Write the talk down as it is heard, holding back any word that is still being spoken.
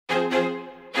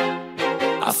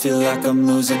I feel like I'm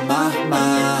losing my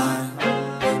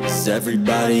mind. Is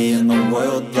everybody in the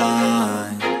world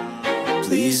blind?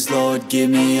 Please, Lord, give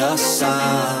me a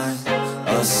sign,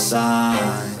 a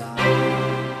sign.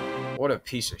 What a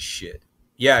piece of shit.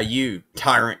 Yeah, you,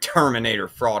 Tyrant Terminator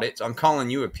Audits. I'm calling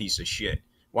you a piece of shit.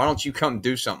 Why don't you come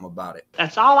do something about it?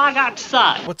 That's all I got to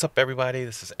say. What's up, everybody?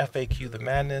 This is FAQ The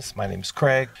Madness. My name is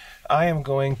Craig. I am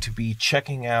going to be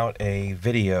checking out a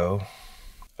video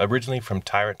originally from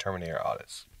Tyrant Terminator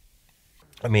Audits.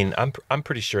 I mean, I'm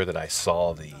pretty sure that I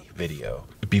saw the video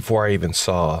before I even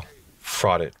saw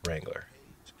Fraudit Wrangler.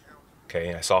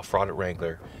 Okay, I saw Fraudit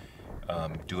Wrangler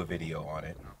do a video on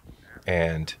it.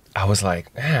 And I was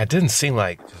like, it didn't seem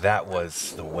like that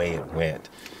was the way it went.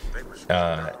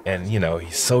 And, you know,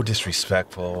 he's so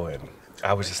disrespectful. And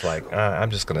I was just like,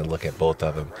 I'm just going to look at both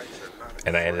of them.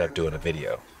 And I ended up doing a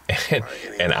video.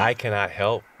 And I cannot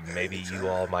help, maybe you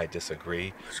all might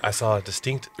disagree, I saw a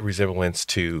distinct resemblance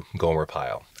to Gomer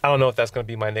Pyle. I don't know if that's going to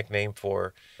be my nickname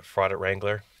for Fraudit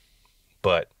Wrangler.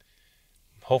 But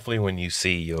hopefully when you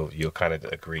see, you'll kind of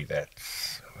agree that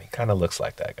he kind of looks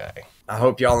like that guy. I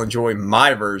hope y'all enjoy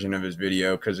my version of his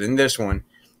video, because in this one,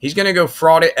 he's going to go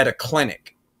fraud it at a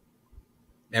clinic.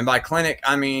 And by clinic,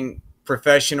 I mean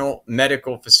professional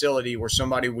medical facility where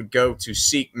somebody would go to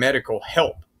seek medical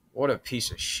help. What a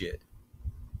piece of shit.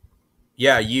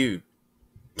 Yeah, you,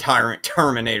 Tyrant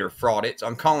Terminator Audits.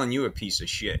 I'm calling you a piece of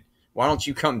shit. Why don't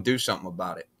you come do something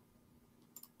about it?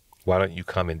 Why don't you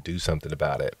come and do something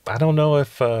about it? I don't know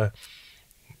if the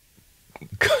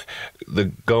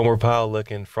Gomer Pyle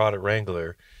looking Fraudit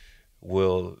Wrangler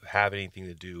will have anything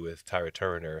to do with Tyrant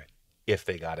Terminator if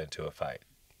they got into a fight.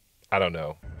 I don't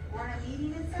know. We're in a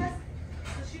meeting, it says,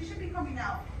 so she should be coming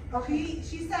out. Okay.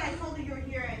 She said I told her you're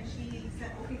here, and she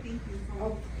said, okay, thank you.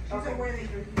 So she's aware that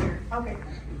you're here. Okay.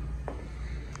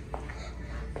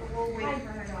 So we'll wait for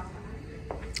her to come.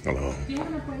 Hello. Do you have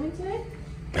an appointment today?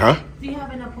 Huh? Do you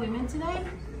have an appointment today?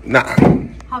 Nah.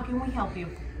 How can we help you?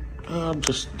 I'm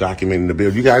just documenting the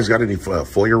bill. You guys got any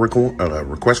FOIA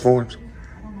request forms?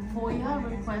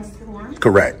 FOIA request form?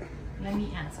 Correct. Let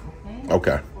me answer, okay?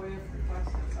 Okay. FOIA request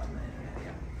is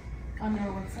On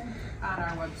our website? on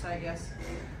our website, yes.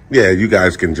 Yeah, you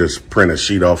guys can just print a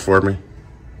sheet off for me.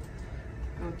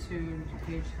 Go to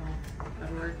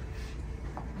DuPageCount.org.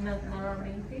 Not our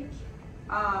main page?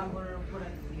 What I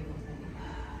feel.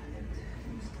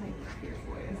 Just type here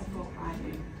for you. Let's go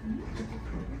hiding.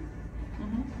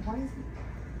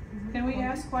 Can we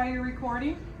ask why you're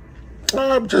recording?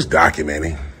 I'm just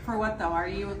documenting. For what though? Are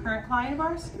you a current client of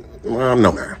ours? No,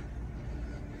 ma'am.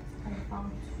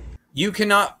 You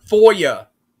cannot FOIA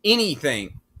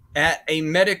anything at a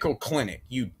medical clinic,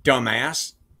 you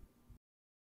dumbass.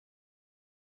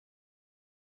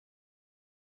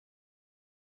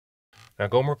 Now,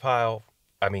 Gomer Pyle,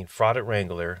 Fraudit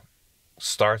Wrangler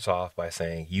starts off by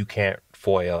saying you can't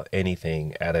FOIA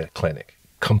anything at a clinic.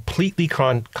 Completely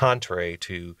contrary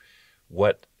to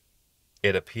what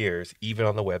it appears, even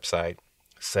on the website,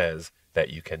 says that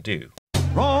you can do.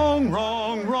 Wrong,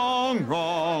 wrong, wrong,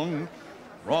 wrong.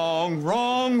 Wrong,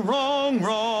 wrong, wrong,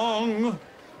 wrong.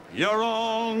 You're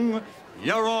wrong,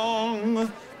 you're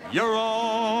wrong, you're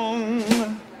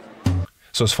wrong.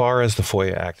 So as far as the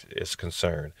FOIA Act is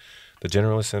concerned, the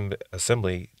General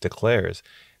Assembly declares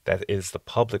that it is the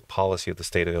public policy of the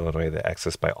state of Illinois that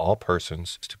access by all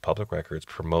persons to public records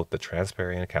promote the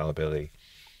transparency and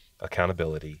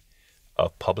accountability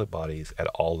of public bodies at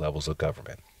all levels of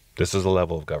government. This is a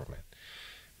level of government.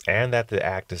 And that the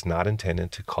act is not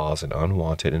intended to cause an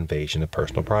unwanted invasion of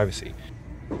personal privacy.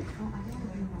 No,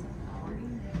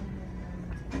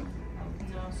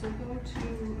 so go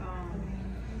to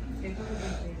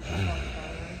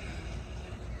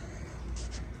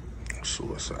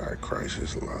Suicide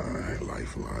crisis line,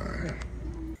 lifeline.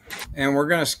 And we're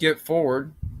going to skip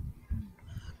forward.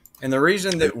 And the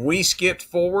reason that we skipped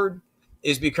forward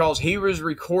is because he was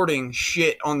recording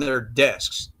shit on their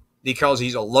desks. Because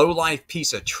he's a low-life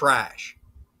piece of trash.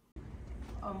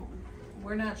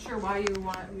 we're not sure why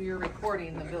you're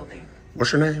recording the building.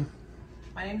 What's your name?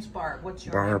 My name's Barb. What's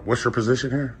your Barb. name? What's your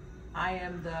position here? I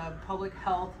am the public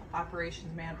health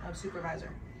operations supervisor.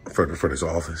 For this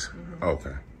office? Mm-hmm.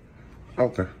 Okay.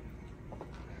 Okay.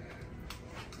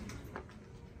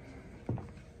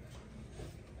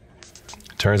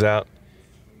 Turns out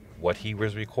what he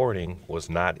was recording was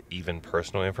not even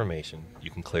personal information.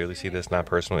 You can clearly see this not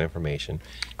personal information.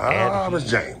 And Miss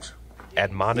James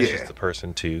admonishes the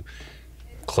person to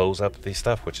close up the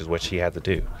stuff, which is what she had to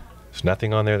do. There's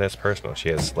nothing on there that's personal. She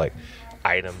has like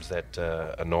items that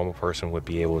a normal person would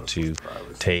be able to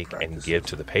take and give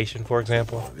to the patient, for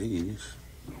example. These.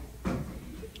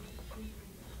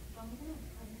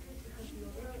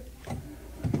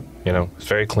 You know, it's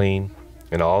very clean,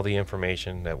 and all the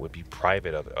information that would be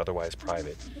private, otherwise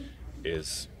private,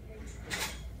 is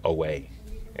away,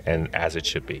 and as it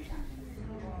should be.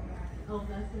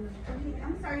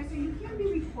 I'm sorry, so you can't be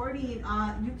recording,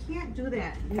 you can't do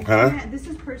that. You Huh? can't, this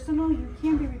is personal, you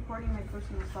can't be recording my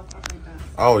personal stuff up like that.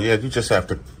 Oh, yeah, you just have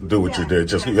to do what you did.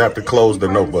 Just yeah. you have to close the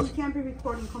Regardless, notebook. You can't be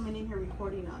recording, coming in here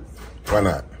recording us. Why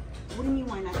not? What do you mean,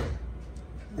 why not?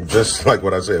 Just like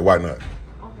what I said, why not?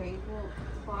 Okay, well,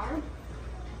 Barb?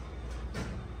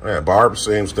 Yeah, Barb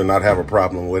seems to not have a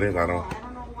problem with it. I don't. I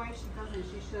don't know why she doesn't,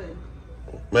 she should.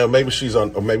 Well, maybe she's or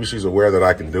maybe she's aware that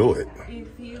I can do it.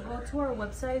 If you go to our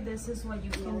website, this is what you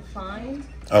can find.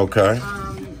 Okay.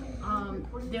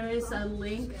 There is a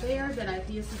link there that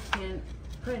obviously can't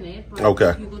print it, but Okay.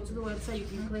 if you go to the website, you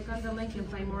can click on the link and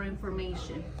find more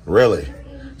information. Really?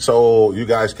 So you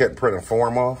guys can't print a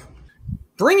form off?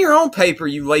 Bring your own paper,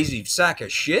 you lazy sack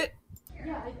of shit.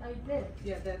 Yeah, I did.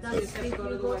 Yeah, that's If you go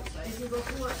to the website. If you go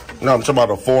to what? No, I'm talking about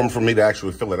a form for me to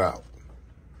actually fill it out.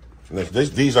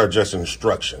 These are just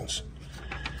instructions.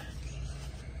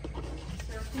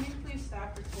 Sir, can you please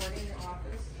stop recording your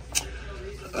office?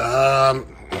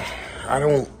 I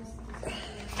don't.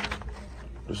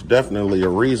 There's definitely a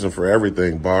reason for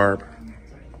everything, Barb.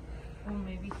 Or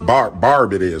maybe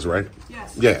Barb, it is, right?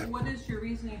 Yes. Yeah. What is your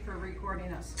reasoning for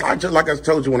recording us? I just like I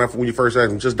told you when you first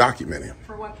asked me, just document it.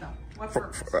 For what though? What For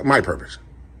purpose? my purpose.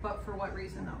 But for what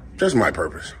reason though? Just my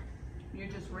purpose. You're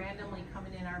just randomly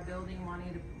coming in our building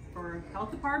wanting to, for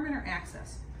health department or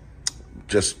access?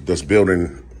 Just this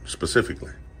building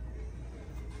specifically.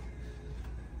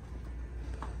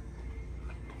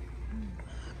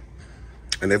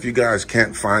 And if you guys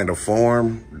can't find a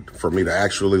form for me to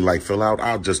actually like fill out,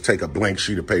 I'll just take a blank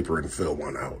sheet of paper and fill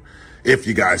one out. If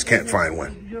you guys can't find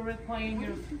one. You're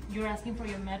requiring you're asking for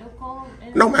your medical?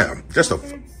 No, ma'am. Just a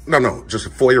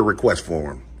FOIA request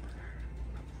form.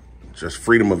 Just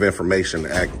Freedom of Information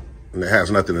Act, and it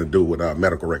has nothing to do with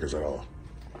medical records at all.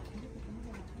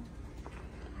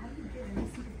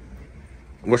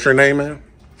 What's your name, ma'am?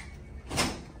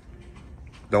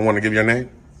 Don't want to give your name?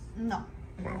 No,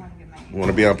 I don't want to get my You want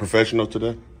to be unprofessional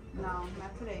today? No,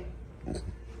 not today.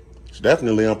 It's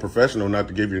definitely unprofessional not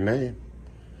to give your name.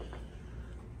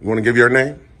 You want to give your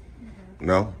name?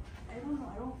 No? I don't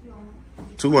know, I don't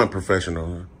feel... Too unprofessional,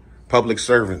 huh? Public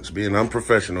servants being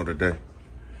unprofessional today.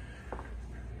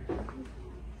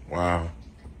 Wow.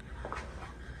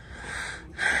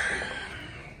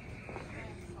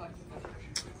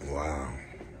 Wow.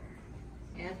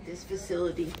 At this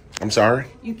facility. I'm sorry?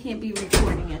 You can't be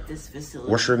recording at this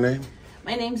facility. What's your name?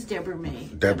 My name's Deborah May.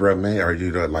 Deborah May. Are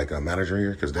you like a manager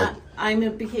here? Because I'm a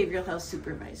behavioral health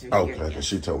supervisor here. okay. Yes.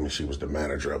 She told me she was the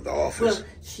manager of the office. Well,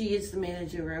 she is the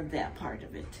manager of that part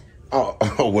of it. Oh,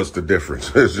 what's the difference?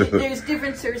 There's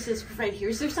different services provided here.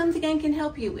 Is there something I can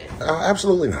help you with?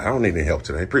 Absolutely not. I don't need any help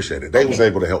today. Appreciate it. They was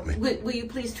able to help me. Will you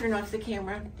please turn off the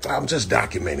camera? I'm just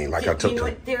documenting like I took You know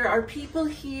to. what? There are people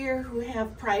here who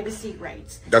have privacy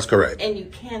rights. That's correct. And you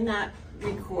cannot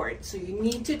record, so you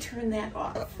need to turn that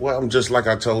off. Well, I'm just like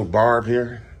I told Barb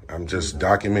here. I'm just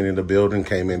documenting the building.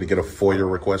 Came in to get a FOIA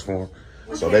request form.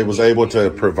 So they was able to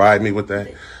provide me with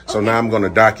that. So now I'm going to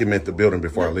document the building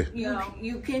before I leave.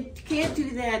 You can't do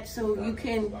that. So you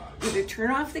can either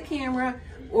turn off the camera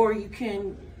or you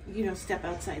can, step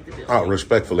outside the building. Oh,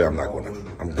 respectfully, I'm not going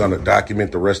to. I'm going to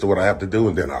document the rest of what I have to do,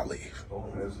 and then I'll leave.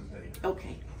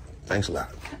 Okay. Thanks a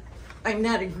lot. I'm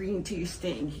not agreeing to you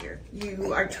staying here.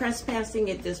 You are trespassing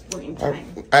at this point in time.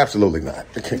 Absolutely not.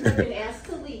 You've been asked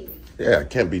to leave. Yeah, it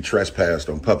can't be trespassed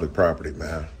on public property,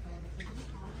 man.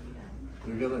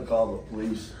 You're gonna call the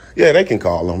police. Yeah, they can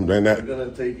call them. Then They're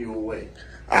gonna take you away.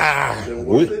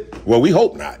 We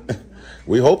hope not.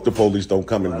 We hope the police don't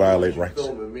come and violate rights.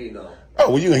 Filming me now.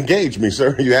 Oh, well, you engaged me,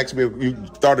 sir. You asked me. You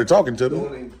started talking to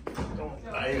me.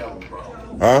 I have a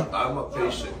problem. Huh? I'm a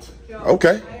patient.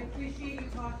 Okay. I appreciate you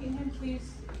talking to him,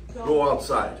 please. Go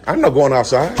outside. I'm not going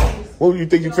outside. Well, you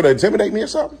think you finna intimidate me or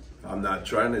something? I'm not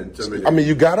trying to intimidate. I mean,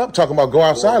 you got up talking about go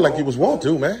outside like you was want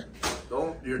to, man.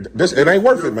 It ain't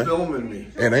worth it, man. Filming me.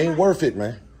 It ain't worth it,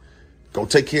 man. Go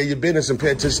take care of your business and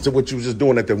pay attention to what you was just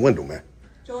doing at the window, man.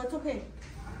 Joe, it's okay.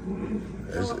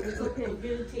 It's okay.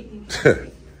 You're taking care of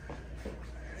me.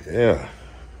 Yeah.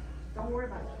 Don't worry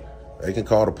about it. They can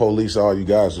call the police all you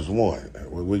guys just want.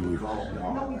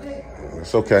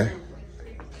 It's okay.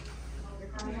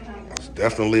 It's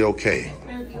definitely okay.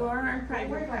 You are on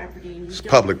private property. And It's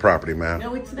public property, man.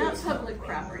 No, it's not public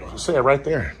property. Say it right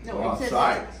there. No, it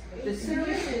says the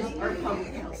services are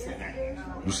public health center.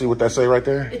 You see what that say right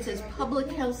there? It says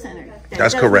public health center. That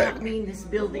That's does correct. not mean this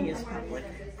building is public.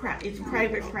 it's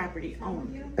private property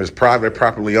owned. It's private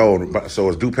property owned. So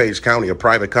is DuPage County a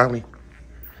private county?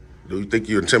 Do you think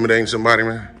you're intimidating somebody,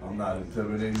 man? I'm not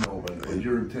intimidating nobody, but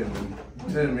you're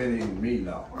intimidating me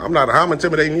now. I'm not. How I'm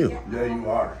intimidating you? Yeah, you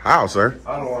are. How, sir?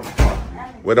 I don't want to talk to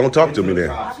you. Well, don't talk to me The then.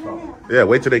 cops come. Yeah,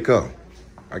 wait till they come.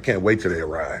 I can't wait till they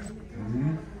arrive.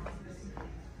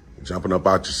 Jumping up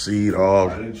out your seat,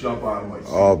 I didn't jump out of my seat.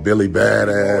 all Billy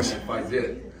badass. If I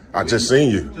did. I just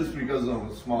seen you. Just because I'm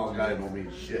a small guy don't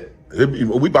mean shit.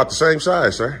 We about the same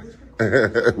size, sir.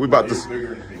 we about You're the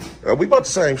bigger than me. we about the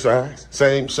same size.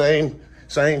 Same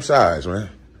size, man.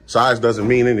 Size doesn't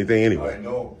mean anything I anyway.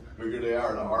 know. The bigger they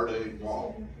are, the harder they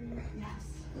fall.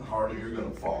 The harder you're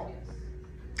gonna fall.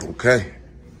 Okay.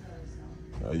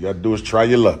 All you gotta do is try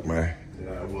your luck, man.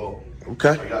 Yeah, I will. Okay.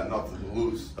 I got nothing to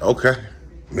lose. Okay.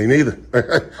 Me neither.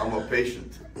 I'm a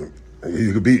patient.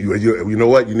 You could be. You know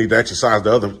what? You need to exercise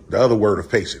the other word of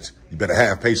patience. You better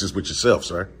have patience with yourself,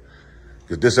 sir.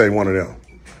 Because this ain't one of them.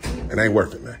 It ain't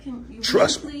worth it, man. Can you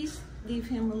Trust me. please leave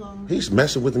him alone? He's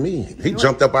messing with me. He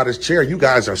jumped up out his chair. You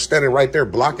guys are standing right there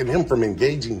blocking him from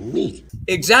engaging me.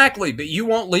 Exactly, but you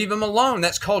won't leave him alone.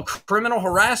 That's called criminal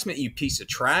harassment, you piece of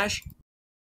trash.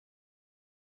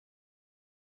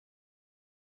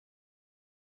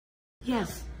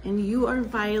 Yes, and you are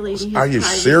violating his Are you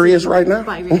privacy serious right now?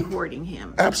 by recording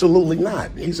him. Absolutely not.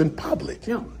 He's in public.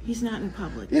 No, he's not in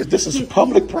public. Yes, this is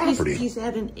public property. He's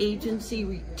at an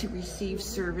agency to receive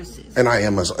services. And I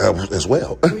am as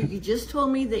well. You just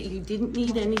told me that you didn't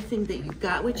need anything, that you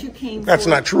got what you came That's for.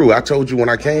 not true. I told you when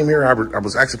I came here, I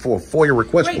was asking for a FOIA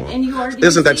request Right, form. and you already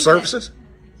Isn't that received services?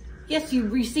 Yes, you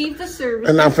received the service.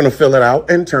 And I'm finna fill it out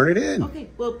and turn it in. Okay,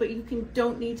 well, but you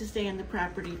don't need to stay on the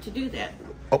property to do that.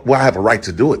 Well, I have a right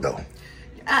to do it, though.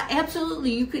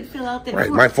 Absolutely, you could fill out that Right,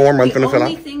 form. my form I'm finna fill out?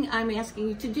 The only thing I'm asking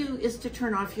you to do is to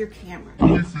turn off your camera. The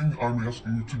only thing I'm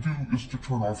asking you to do is to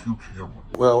turn off your camera.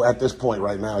 Well, at this point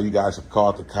right now, you guys have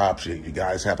called the cops. You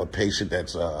guys have a patient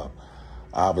that's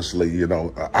obviously,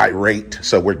 irate.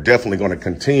 So we're definitely going to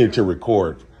continue to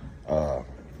record for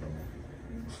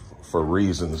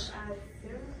reasons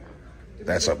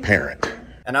that's apparent.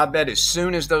 And I bet as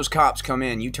soon as those cops come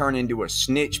in, you turn into a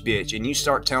snitch bitch and you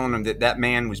start telling them that that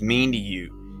man was mean to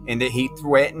you and that he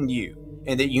threatened you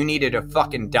and that you needed a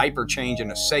fucking diaper change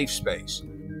in a safe space.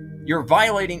 You're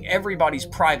violating everybody's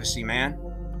privacy, man.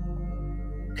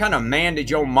 What kind of man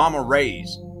did your mama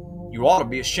raise? You ought to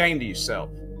be ashamed of yourself.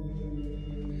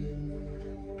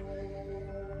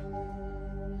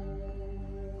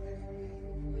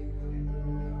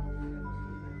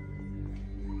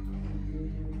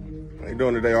 How you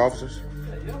doing today, officers?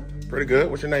 Pretty good.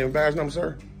 What's your name and badge number,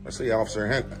 sir? Let's see, Officer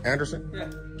Anderson. Yeah.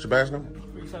 What's your badge number?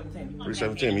 317.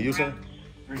 317. And you, sir?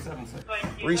 376.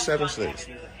 376.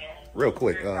 Real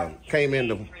quick, came in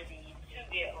to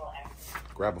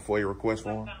grab a FOIA request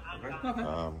form.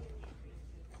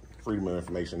 Freedom of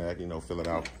Information Act, fill it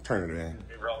out, turn it in.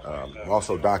 I'm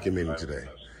also documenting today,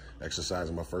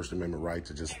 exercising my First Amendment right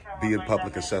to just be in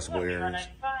public accessible areas.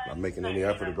 Not making any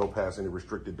effort to go past any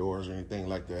restricted doors or anything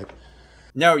like that.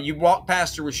 No, you walked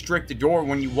past the restricted door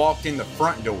when you walked in the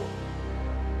front door.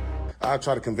 I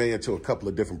tried to convey it to a couple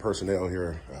of different personnel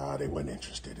here. They weren't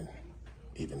interested in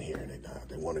even hearing it.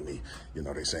 They wanted me,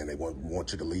 they're saying they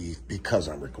want you to leave because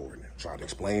I'm recording it. Tried to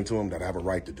explain to them that I have a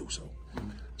right to do so.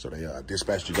 So they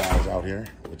dispatched you guys out here,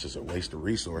 which is a waste of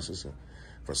resources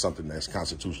for something that's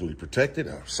constitutionally protected.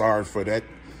 I'm sorry for that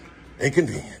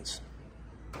inconvenience.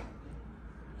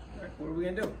 What are we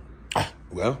gonna do?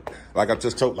 Well, like I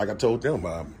told them,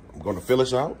 I'm going to fill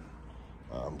this out.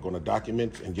 I'm going to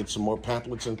document and get some more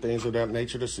pamphlets and things of that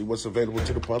nature to see what's available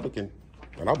to the public, and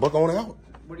I'll book on out.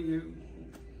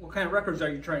 What kind of records are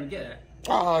you trying to get at?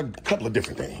 A couple of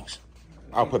different things.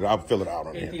 I'll fill it out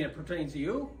on Anything here. that pertains to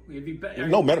you?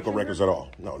 No medical records at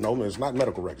all. No, it's not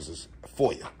medical records. It's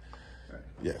FOIA. Right.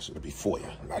 Yes, it'll be FOIA,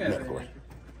 not medical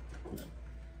records.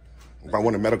 If I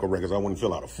wanted medical records, I wouldn't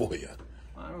fill out a FOIA.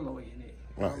 I don't know what you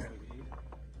need.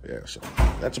 Yeah, so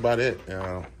that's about it.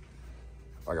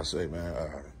 Like I say, man,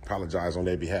 apologize on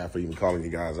their behalf for even calling you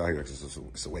guys out here because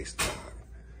it's a waste of time.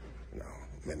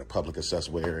 I'm in the public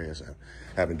accessible areas. I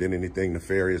haven't done anything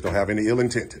nefarious. Don't have any ill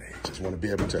intent today. Just want to be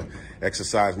able to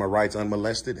exercise my rights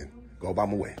unmolested and go about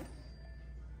my way.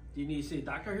 Do you need to see a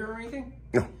doctor here or anything?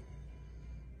 No.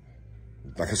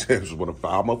 Like I said, I just want to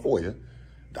file my FOIA,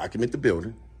 document the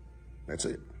building. That's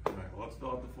it. All right, well, let's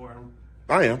fill out the form.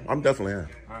 I am. I'm definitely am.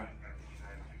 All right.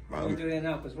 We're going to do that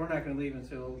now because we're not going to leave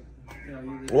until, you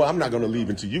leave. Well, I'm not going to leave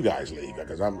until you guys leave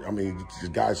because the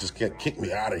guys just can't kick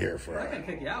me out of here for. I'm not going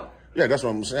to kick you out. Yeah, that's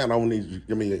what I'm saying. I don't need.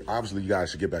 Obviously, you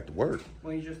guys should get back to work.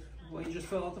 Well, you just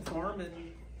fill out the form and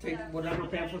take whatever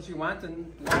pamphlets you want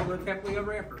and we'll live happily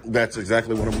ever after. That's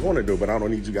exactly what I'm going to do, but I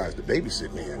don't need you guys to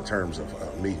babysit me in terms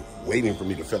of me waiting for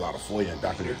me to fill out a FOIA and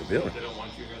document the building. If they don't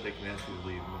want you here, they can ask you to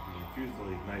leave. And if you refuse to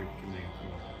leave, now you can leave.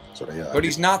 So but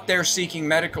he's not there seeking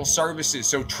medical services,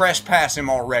 so trespass him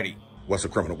already. What's the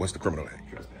criminal act?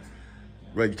 Trespass.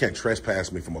 Well, you can't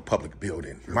trespass me from a public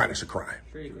building, minus a crime.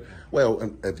 Sure you can.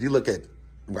 Well, if you look at,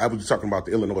 I was talking about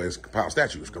the Illinois compiled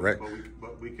statutes, correct?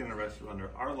 But we can arrest you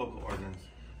under our local ordinance,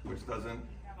 which doesn't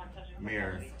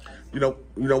mirror. You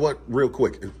know what? Real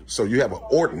quick. So you have an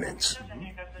ordinance.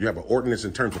 You have an ordinance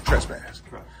in terms of trespass.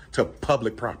 Correct. To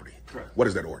public property. Correct. What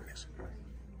is that ordinance? Correct.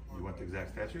 You want the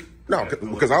exact statute? No,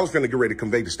 because I was going to get ready to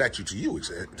convey the statute to you.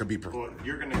 To be. Well,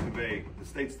 you're going to convey the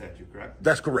state statute, correct?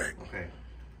 That's correct. Okay.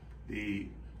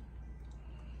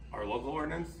 Our local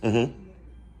ordinance.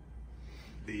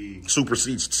 The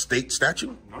supersedes state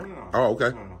statute. No. Oh,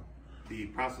 okay. No. The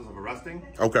process of arresting.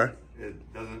 Okay.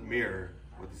 It doesn't mirror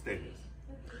what the state is.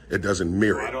 It doesn't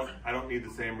mirror. So I don't need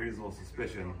the same reasonable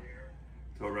suspicion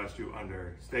to arrest you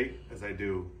under state as I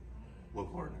do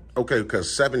local ordinance. Okay,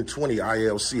 because 720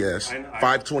 ILCS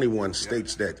 521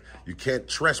 states that you can't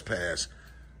trespass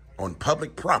on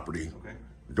public property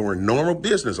during normal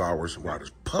business hours while the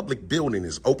public building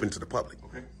is open to the public.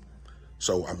 Okay.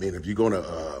 So, I mean, if you're going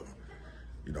to,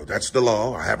 that's the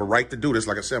law. I have a right to do this.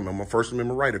 Like I said, I'm a First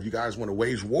Amendment right. If you guys want to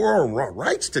wage war on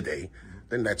rights today,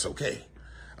 then that's okay.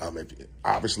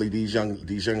 Obviously, these young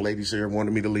ladies here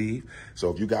wanted me to leave. So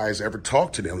if you guys ever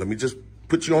talk to them, let me just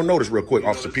put you on notice real quick,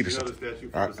 Officer Peterson.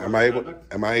 Am I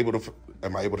able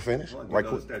to finish? Right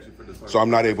quick. So I'm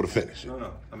not able to finish.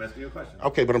 No. I'm asking you a question.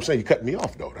 Okay, but I'm saying you cut me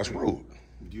off though. That's rude.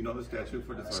 Do you know the statute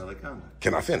for disorderly conduct?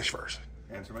 Can I finish first?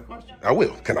 Answer my question. I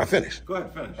will. Can I finish? Go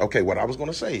ahead, finish. Okay, what I was going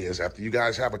to say is after you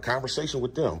guys have a conversation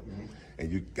with them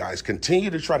and you guys continue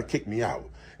to try to kick me out,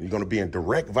 you're going to be in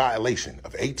direct violation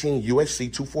of 18 U.S.C.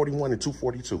 241 and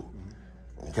 242.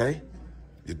 Okay?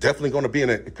 You're definitely going to be in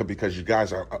it because you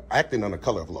guys are acting under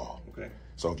color of law. Okay.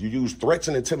 So if you use threats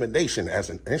and intimidation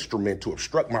as an instrument to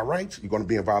obstruct my rights, you're going to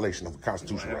be in violation of the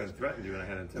constitutional rights. I haven't threatened you and I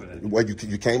haven't intimidated you. Well,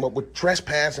 you came up with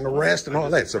trespass and arrest and all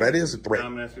that, so that is a threat. Now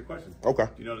I'm going to ask you a question. Okay.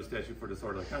 Do you know the statute for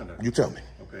disorderly conduct? You tell me.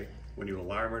 Okay. When you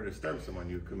alarm or disturb someone,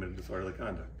 you committed disorderly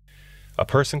conduct. A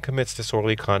person commits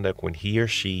disorderly conduct when he or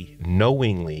she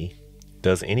knowingly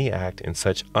does any act in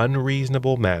such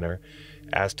unreasonable manner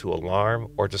as to alarm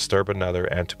or disturb another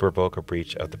and to provoke a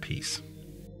breach of the peace.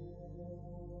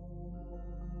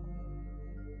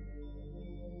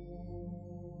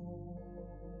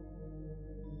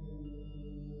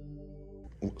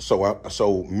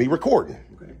 So me recording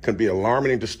can be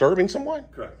alarming and disturbing someone?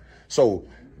 Correct. So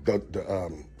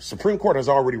the Supreme Court has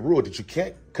already ruled that you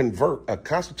can't convert a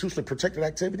constitutionally protected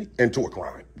activity into a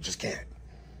crime. You just can't.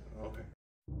 Okay.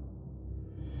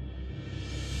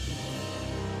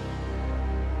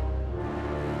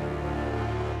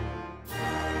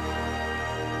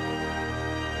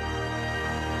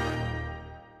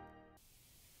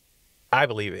 I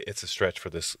believe it's a stretch for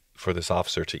this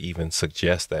officer to even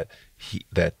suggest that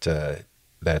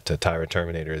that Tyrant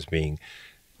Terminator is being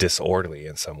disorderly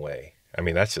in some way. I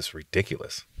mean, that's just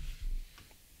ridiculous.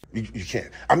 You can't.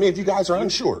 I mean, if you guys are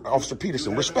unsure, Officer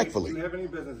Peterson, respectfully. Do you have any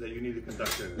business that you need to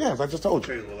conduct here? Yes, I just told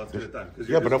you. Okay, well, let's get it done. Because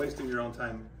you're just wasting your own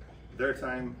time, their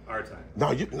time, our time. No,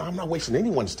 I'm not wasting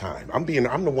anyone's time. I'm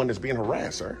the one that's being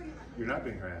harassed, sir. You're not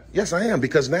being harassed. Yes, I am,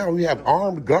 because now we have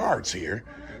armed guards here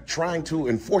trying to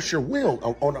enforce your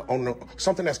will on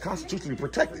something that's constitutionally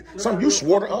protected. Something you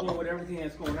swore to with everything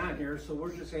that's going on here, so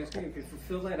we're just asking if you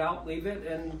fill that out, leave it,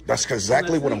 and that's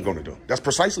exactly what I'm going to do. That's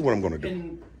precisely what I'm going to do.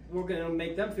 And we're going to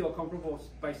make them feel comfortable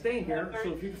by staying here.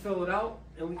 So if you can fill it out,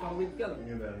 and we can all leave together.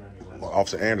 Well,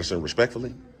 Officer Anderson,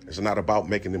 respectfully, it's not about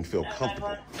making them feel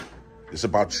comfortable. It's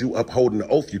about you upholding the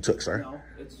oath you took, sir. No,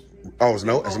 it's. Oh, it's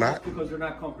not? Because they're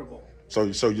not comfortable. So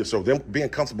them being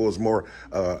comfortable is more,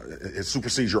 it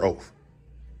supersedes your oath.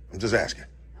 I'm just asking.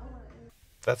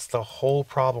 That's the whole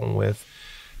problem with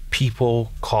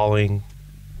people calling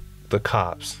the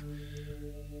cops,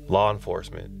 law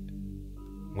enforcement,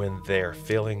 when their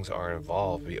feelings are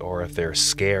involved, or if they're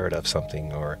scared of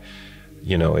something, or,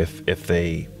 if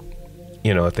they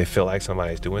feel like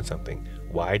somebody's doing something.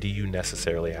 Why do you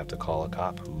necessarily have to call a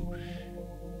cop who,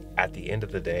 at the end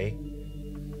of the day,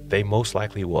 they most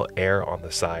likely will err on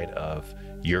the side of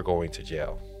you're going to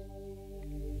jail.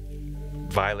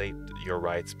 Violate your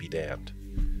rights, be damned.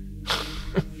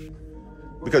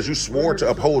 Because you swore to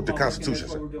uphold the Constitution.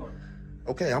 That's what we're doing.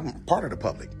 Okay, I'm part of the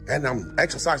public, and I'm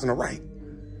exercising a right.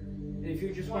 And if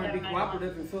you just want to be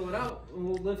cooperative and fill it out,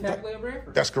 we'll live happily ever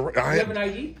after. That's correct. Do you have an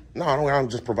ID? No, I don't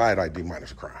just provide ID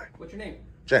minus a crime. What's your name?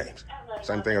 James.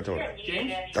 Same thing I told you.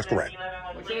 James? That's correct.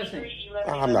 What's your last name?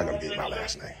 I'm not going to give my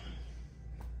last name.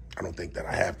 I don't think that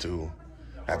I have to.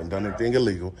 Haven't done anything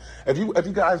illegal. If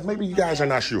you guys, maybe you guys are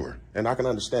not sure, and I can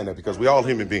understand that because we all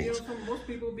human beings. You know, most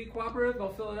people will be cooperative.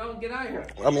 They'll fill it out and get out of here.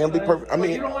 I mean, I'll be perfect. I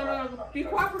mean, you don't want to be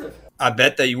cooperative. I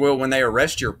bet they will when they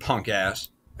arrest your punk ass.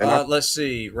 Let's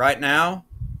see. Right now,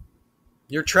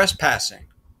 you're trespassing.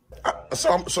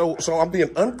 So I'm being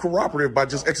uncooperative by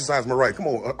just exercising my right. Come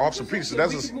on, Officer Peterson.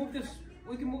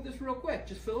 We can move this real quick.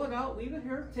 Just fill it out, leave it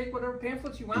here, take whatever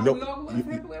pamphlets you want. We all go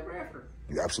happily ever after.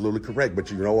 You're absolutely correct.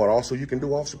 But you know what also you can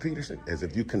do, Officer Peterson? Is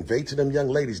if you convey to them young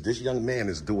ladies, this young man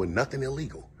is doing nothing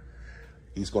illegal.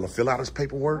 He's going to fill out his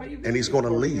paperwork and he's going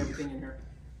to leave.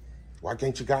 Why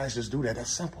can't you guys just do that? That's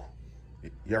simple.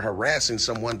 You're harassing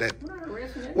someone that,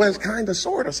 well, it's kind of,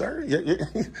 sort of, sir.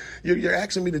 You're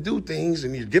asking me to do things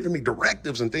and you're giving me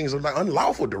directives and things like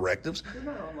unlawful directives. They're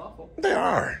not unlawful. They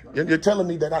are. You're telling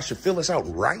me that I should fill this out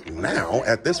right now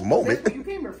at this moment. That's what you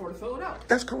came here for, to fill it out.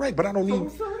 That's correct, but I don't need.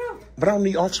 But I don't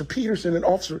need Officer Peterson and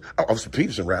Officer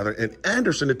Peterson rather and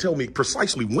Anderson to tell me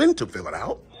precisely when to fill it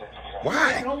out.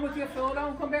 Why? Get home with you, fill it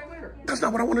out, and come back later. That's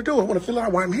not what I want to do. I want to fill it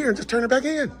out while I'm here and just turn it back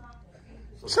in.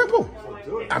 Simple.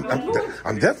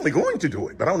 I'm definitely going to do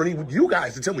it, but I don't need you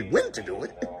guys to tell me when to do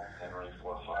it.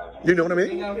 You know what I mean?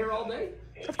 Being out here all day?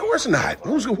 Of course not.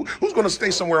 Who's going to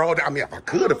stay somewhere all day? I mean, if I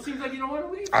could, Seems like you don't want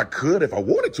to leave. I could if I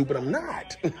wanted to, but I'm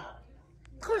not. Of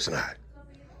course not.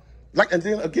 And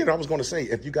then again, I was going to say,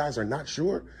 if you guys are not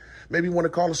sure, maybe you want to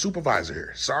call a supervisor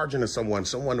here, sergeant or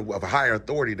someone of a higher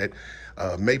authority that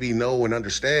maybe know and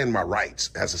understand my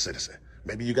rights as a citizen.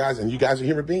 Maybe you guys are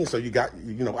human beings, so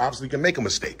obviously you can make a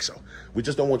mistake. So we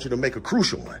just don't want you to make a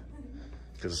crucial one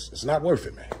because it's not worth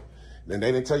it, man. Then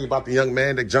they didn't tell you about the young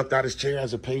man that jumped out his chair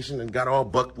as a patient and got all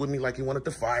bucked with me like he wanted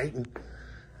to fight. And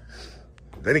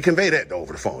they didn't convey that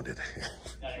over the phone, did they?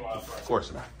 Of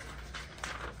course not.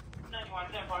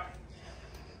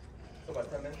 About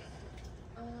 10 minutes?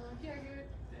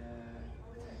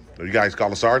 So you guys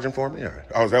call a sergeant for me? Or,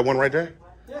 oh, is that one right there?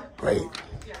 Yeah. Great.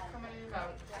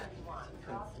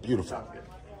 Beautiful.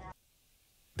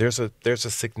 There's a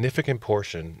significant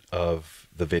portion of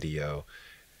the video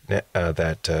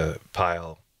that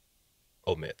Pyle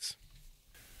omits.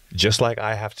 Just like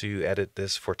I have to edit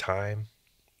this for time,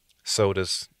 so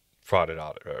does Fraudit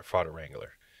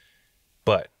Wrangler.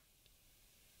 But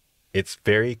it's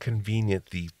very convenient,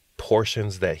 the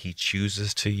portions that he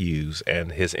chooses to use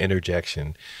and his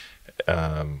interjection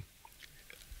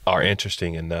are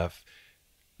interesting enough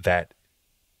that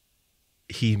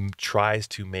he tries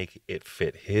to make it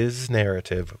fit his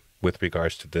narrative with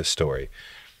regards to this story.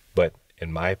 But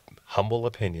in my humble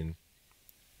opinion,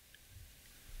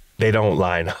 they don't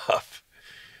line up.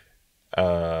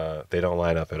 They don't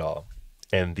line up at all.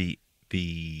 And the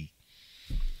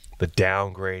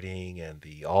downgrading and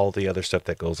all the other stuff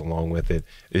that goes along with it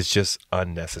is just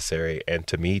unnecessary, and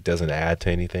to me doesn't add to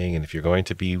anything. And if you're going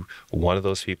to be one of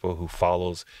those people who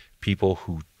follows people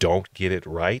who don't get it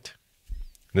right,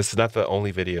 this is not the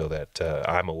only video that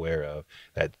I'm aware of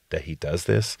that he does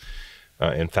this.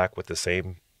 In fact, with the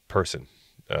same person,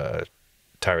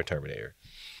 Tyrant Terminator,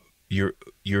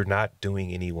 you're not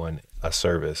doing anyone a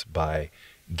service by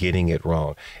getting it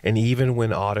wrong. And even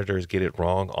when auditors get it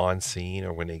wrong on scene,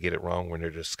 or when they get it wrong when they're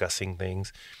discussing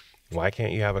things, why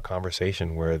can't you have a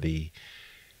conversation where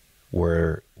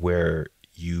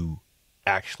you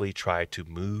actually try to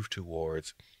move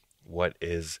towards what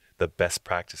is the best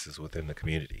practices within the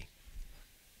community?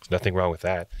 There's nothing wrong with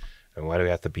that. And why do we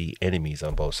have to be enemies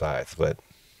on both sides? But,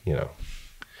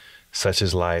 such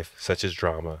is life, such is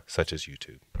drama, such is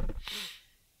YouTube.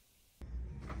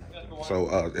 So,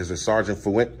 is it Sergeant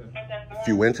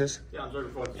Fuentes? Yeah, I'm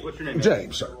Sergeant Fuentes. What's your name?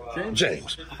 James, sir.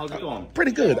 James. How's it going?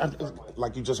 Pretty good.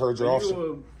 Like you just heard your officer.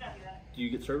 Do you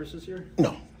get services here?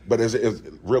 No. But is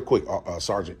real quick,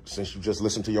 Sergeant, since you just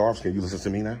listened to your officer, can you listen to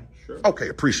me now? Sure. Okay,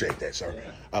 appreciate that, sir.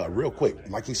 Real quick,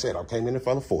 like he said, I came in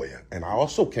for the FOIA, and I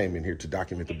also came in here to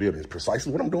document the building. It's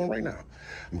precisely what I'm doing right now.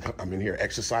 I'm in here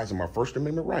exercising my First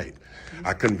Amendment right.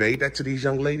 I conveyed that to these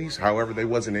young ladies. However, they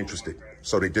wasn't interested,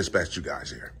 so they dispatched you guys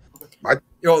here.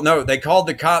 No, they called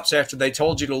the cops after they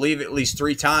told you to leave at least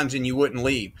 3 times and you wouldn't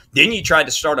leave. Then you tried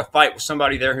to start a fight with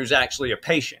somebody there who's actually a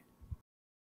patient.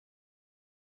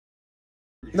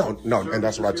 No, and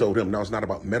that's what I told him. No, it's not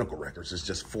about medical records. It's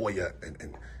just FOIA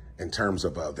in terms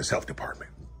of this health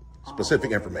department.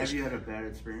 Specific information. Have you had a bad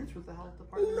experience with the health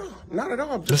department? No, not at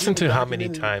all. Listen to how many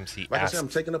times he like asked I said, I'm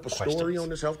taking up a questions. story on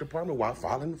this health department while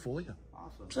filing the FOIA.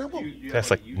 Awesome. Simple.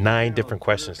 That's like 9 different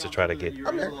questions to try to get.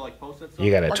 I mean,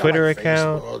 You got a Twitter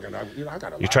account. I got a You're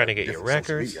lot trying to of get your different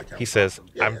social records. media accounts. He says,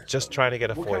 Yeah. I'm just trying to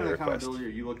get a What FOIA kind of request. accountability are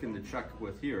you looking to check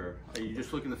with here? Are you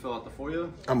just looking to fill out the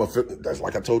FOIA? That's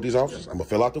like I told these officers. I'm gonna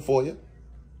fill out the FOIA,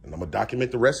 and I'm gonna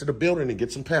document the rest of the building and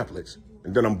get some pamphlets,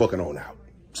 and then I'm booking on out.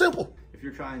 Simple. If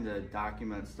you're trying to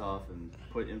document stuff and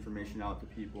put information out to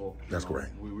people, That's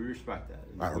correct. We respect that.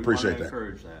 And I we appreciate wanna that.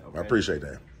 Encourage that. Okay? I appreciate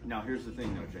that. Now, here's the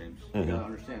thing, though, James. Mhm. You gotta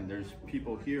understand. There's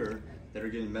people here that are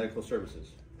getting medical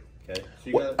services. Okay, so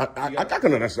you Well, I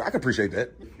can understand. I can appreciate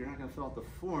that. If you're not gonna fill out the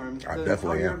form, I then definitely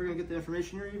how are you am. ever gonna get the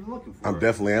information you're even looking for? I'm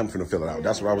definitely am finna fill it out.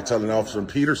 That's what I was telling Officer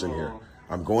Peterson here.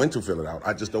 I'm going to fill it out.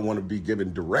 I just don't want to be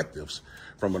given directives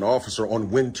from an officer on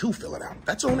when to fill it out.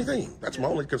 That's the only thing. That's my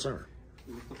only concern.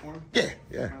 Is this the form?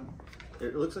 Yeah.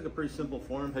 It looks like a pretty simple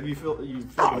form. Have you filled them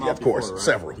Oh, out yeah, of course. before, right?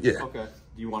 Several, yeah. Okay.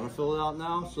 Do you want to fill it out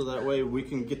now so that way we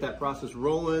can get that process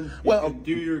rolling? Well, you can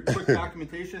do your quick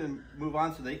documentation and move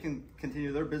on so they can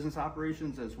continue their business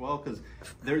operations as well because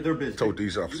they're busy. Told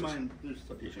these officers. Would you mind, there's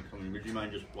a patient coming. Would you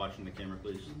mind just watching the camera,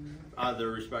 please? Out of their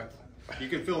respect. You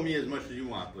can film me as much as you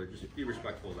want, but just be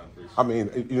respectful of them, please. I mean,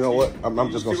 you know what? I'm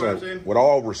just You see what gonna I'm say, saying? with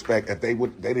all respect, if they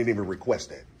didn't even request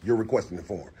that. You're requesting the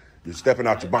form. You're stepping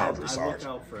out your boundaries, I look Sarge.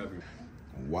 out for everyone.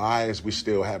 Why is we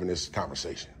still having this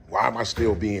conversation? Why am I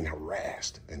still being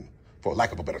harassed? And for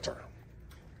lack of a better term.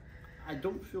 I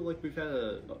don't feel like we've had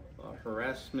a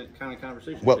harassment kind of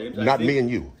conversation, Well, James. not me and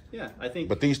you. Yeah, I think.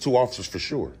 But these 2 officers for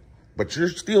sure. But you're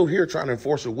still here trying to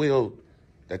enforce a will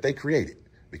that they created.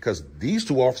 Because these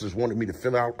 2 officers wanted me to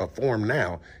fill out a form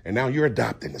now, and now you're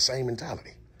adopting the same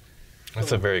mentality.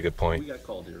 That's a very good point. We got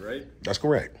called here, right? That's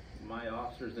correct. My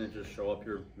officers didn't just show up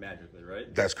here magically,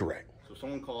 right? That's correct. So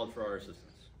someone called for our assistance.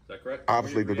 Is that correct?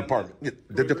 Obviously, Can we the agree on department. that? Yeah, Can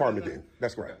the we agree department on that? did.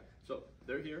 That's correct. Okay. So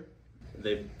they're here.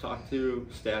 They've talked to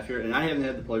staff here, and I haven't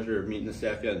had the pleasure of meeting the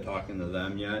staff yet and talking to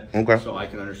them yet. Okay. So I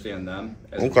can understand them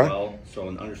as Okay. well. So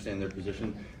and understand their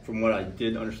position. From what I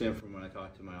did understand from when I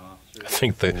talked to my officers, I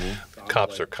think the sounds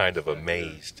cops like are kind of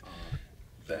amazed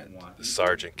that the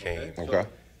sergeant came. Okay.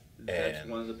 That's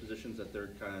And one of the positions that they're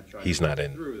kind of trying he's to not get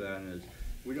in- through. Then is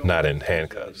we don't not in want to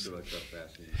handcuffs. do a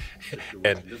trespassing situation.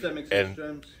 And- Does that make and sense,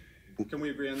 James? Can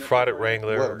we agree on that? Fraudit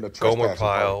Wrangler, Well, the Gomer trespassing part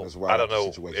Pyle. is why I don't the know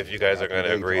situation if you is guys are bad. going to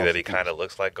They agree call that he for kind of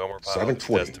looks like Gomer Pyle.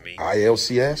 720 Does to me.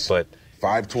 ILCS, But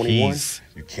 521. he's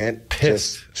You can't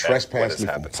pissed just at what trespass has me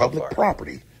from happened so public far.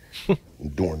 property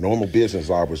during normal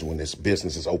business hours when this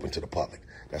business is open to the public.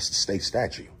 That's the state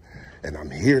statute. And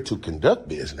I'm here to conduct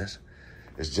business.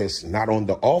 It's just not on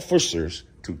the officers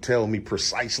to tell me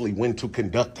precisely when to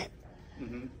conduct it.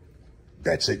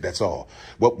 That's it. That's all.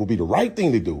 What will be the right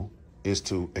thing to do is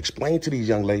to explain to these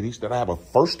young ladies that I have a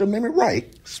First Amendment right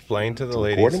Explain to the to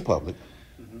record ladies. in public.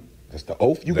 That's the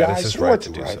oath you That is guys his swore right to,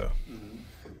 to do right? so.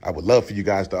 I would love for you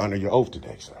guys to honor your oath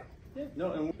today, sir. Yeah,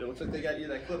 no, and it looks like they got you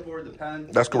that clipboard, the pen.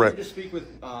 That's correct. Let me just speak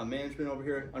with management over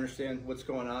here, understand what's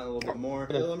going on a little bit more.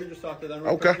 Yeah, let me just talk to them.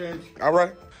 Real Okay. quick, James. All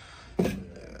right. Yeah,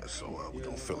 so we're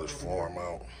going to fill this form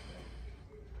out.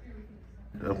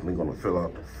 Definitely going to fill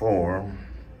out the form.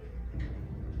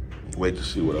 Wait to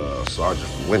see what Sergeant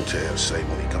Fuentes say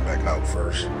when he come back out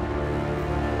first.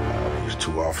 These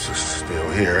 2 officers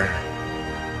still here.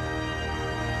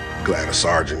 Glad a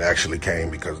sergeant actually came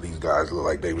because these guys look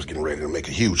like they was getting ready to make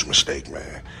a huge mistake,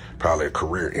 man. Probably a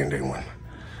career-ending one.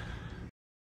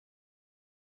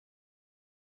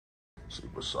 See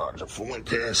what Sergeant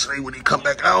Fuentes say when he come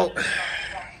back out.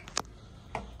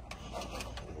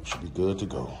 Should be good to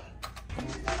go.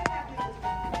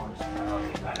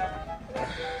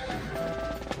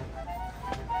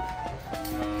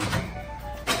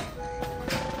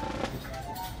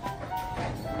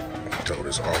 Told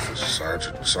his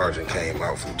officer, sergeant came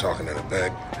out from talking in the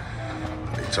back.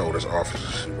 They told his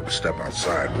officers he would step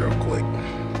outside real quick.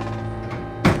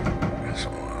 So,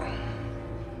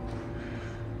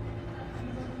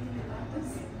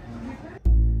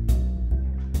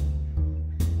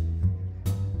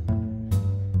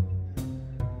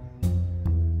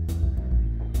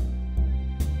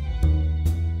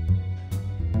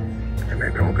 and they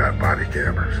don't got body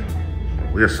cameras.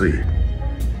 We'll see.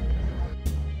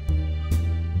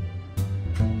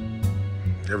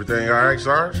 Everything all right,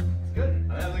 Sarge? Good. I'm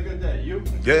having a good day. You?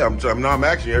 Yeah, I'm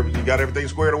asking you. You got everything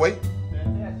squared away?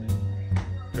 Fantastic.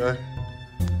 Okay.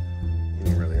 You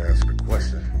didn't really answer the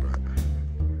question, but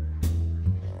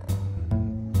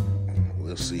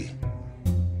we'll see.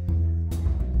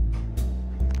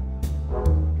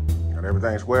 Got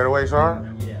everything squared away, Sarge?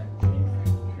 Yeah.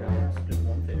 Just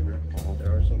one favor.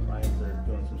 There are some clients that are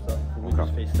doing some stuff for weeks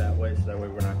face that way, so that way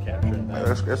we're not capturing that.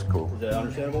 That's cool. Is that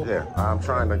understandable? Yeah, I'm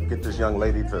trying to get this young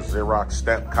lady to Xerox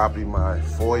stamp copy my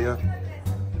FOIA.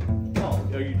 Oh,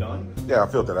 are you done? Yeah, I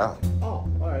filled it out. Oh, all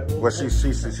right. Well, she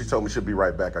told me she'll be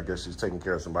right back. I guess she's taking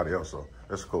care of somebody else, so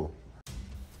that's cool.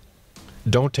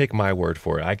 Don't take my word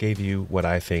for it. I gave you what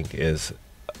I think is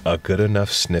a good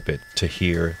enough snippet to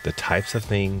hear the types of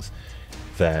things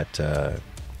that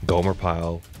Gomer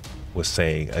Pyle was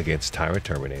saying against Tyrant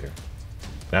Terminator.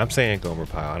 Now I'm saying Gomer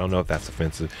Pyle. I don't know if that's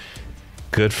offensive.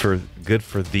 Good for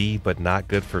thee, but not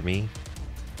good for me.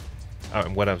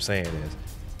 What I'm saying is,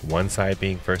 one side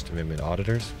being First Amendment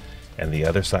auditors, and the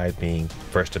other side being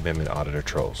First Amendment auditor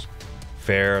trolls.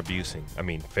 Fair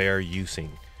using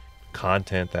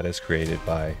content that is created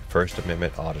by First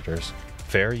Amendment auditors.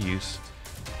 Fair use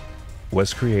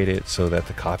was created so that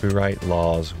the copyright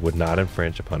laws would not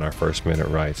infringe upon our First Amendment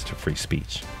rights to free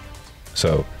speech.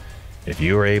 So if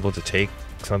you are able to take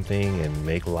something and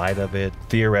make light of it,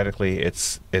 theoretically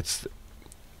it's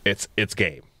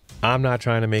game. I'm not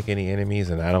trying to make any enemies,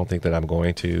 and I don't think that I'm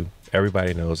going to.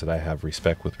 Everybody knows that I have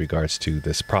respect with regards to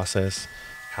this process.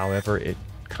 However, it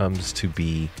comes to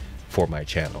be for my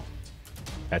channel.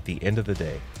 At the end of the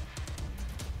day,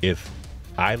 if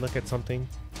I look at something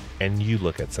and you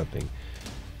look at something,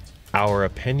 our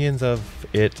opinions of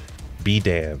it be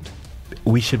damned.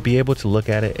 We should be able to look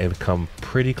at it and come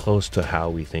pretty close to how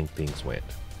we think things went.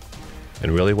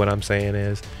 And really what I'm saying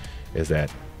is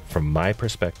that from my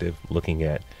perspective, looking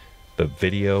at the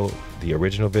video, the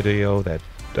original video that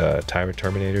Tyrant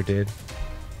Terminator did,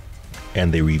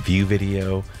 and the review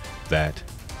video that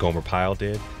Gomer Pyle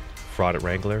did, Fraudit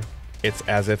Wrangler, it's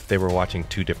as if they were watching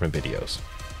two different videos.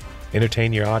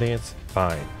 Entertain your audience?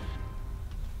 Fine.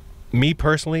 Me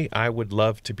personally, I would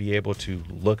love to be able to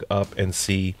look up and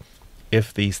see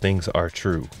if these things are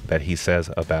true that he says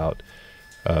about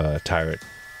Tyrant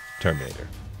Terminator.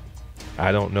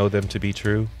 I don't know them to be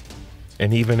true.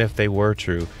 And even if they were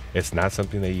true, it's not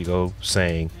something that you go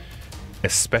saying,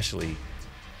 especially,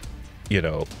 you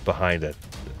know, behind a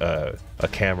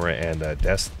camera and a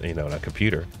desk, you know, and a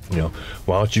computer. You know,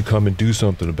 why don't you come and do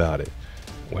something about it?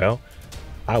 Well,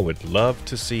 I would love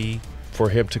to see for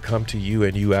him to come to you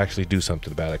and you actually do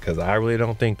something about it, because I really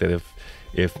don't think that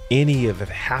if any of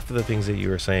half of the things that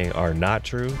you are saying are not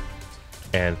true,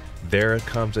 and there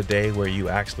comes a day where you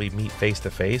actually meet face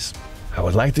to face, I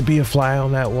would like to be a fly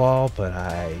on that wall, but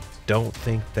I don't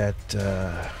think that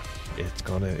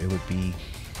it would be,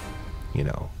 you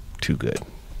know, too good.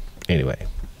 Anyway,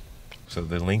 so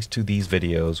the links to these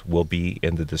videos will be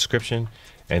in the description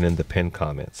and in the pinned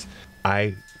comments.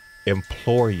 I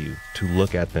implore you to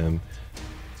look at them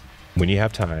when you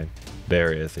have time.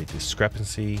 There is a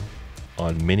discrepancy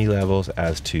on many levels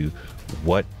as to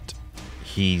what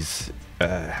he's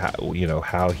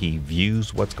how he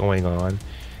views what's going on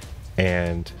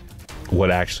and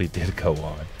what actually did go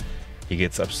on. He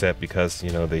gets upset because, you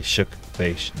know, the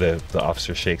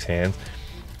officer shakes hands.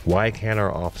 Why can't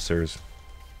our officers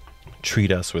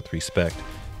treat us with respect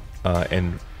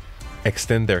and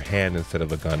extend their hand instead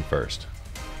of a gun first?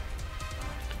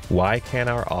 Why can't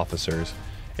our officers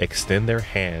extend their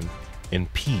hand in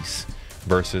peace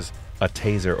versus a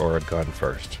taser or a gun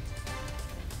first?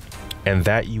 And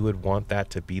that you would want that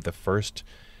to be the first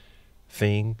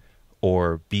thing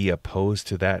or be opposed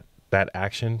to that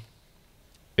action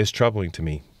is troubling to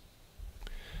me.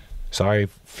 Sorry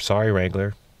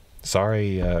Wrangler.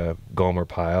 Sorry Gomer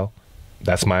Pyle.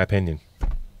 That's my opinion.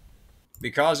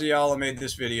 Because of y'all I made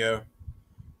this video.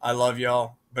 I love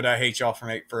y'all, but I hate y'all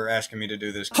for asking me to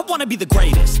do this. I wanna be the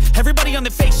greatest. Everybody on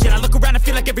the fake shit. I look around and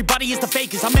feel like everybody is the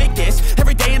fakest. I make this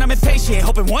every day and I'm impatient,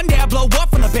 hoping one day I blow up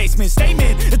from the basement.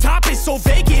 Statement, the top is so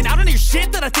vacant. I don't hear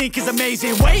shit that I think is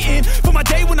amazing. Waiting for my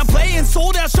day when I'm playing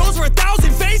sold out shows for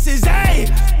 1,000 faces. Hey,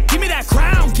 give me that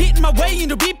crown, get in my way and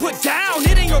to be put down.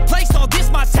 It ain't your place, all this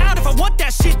my town. If I want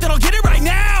that shit, then I'll get it right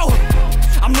now.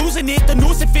 I'm losing it, the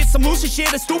noose it fits, I'm losing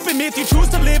shit. A stupid myth, you choose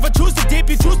to live or choose to dip.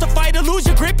 You choose to fight or lose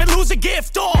your grip and lose a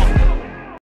gift. Oh,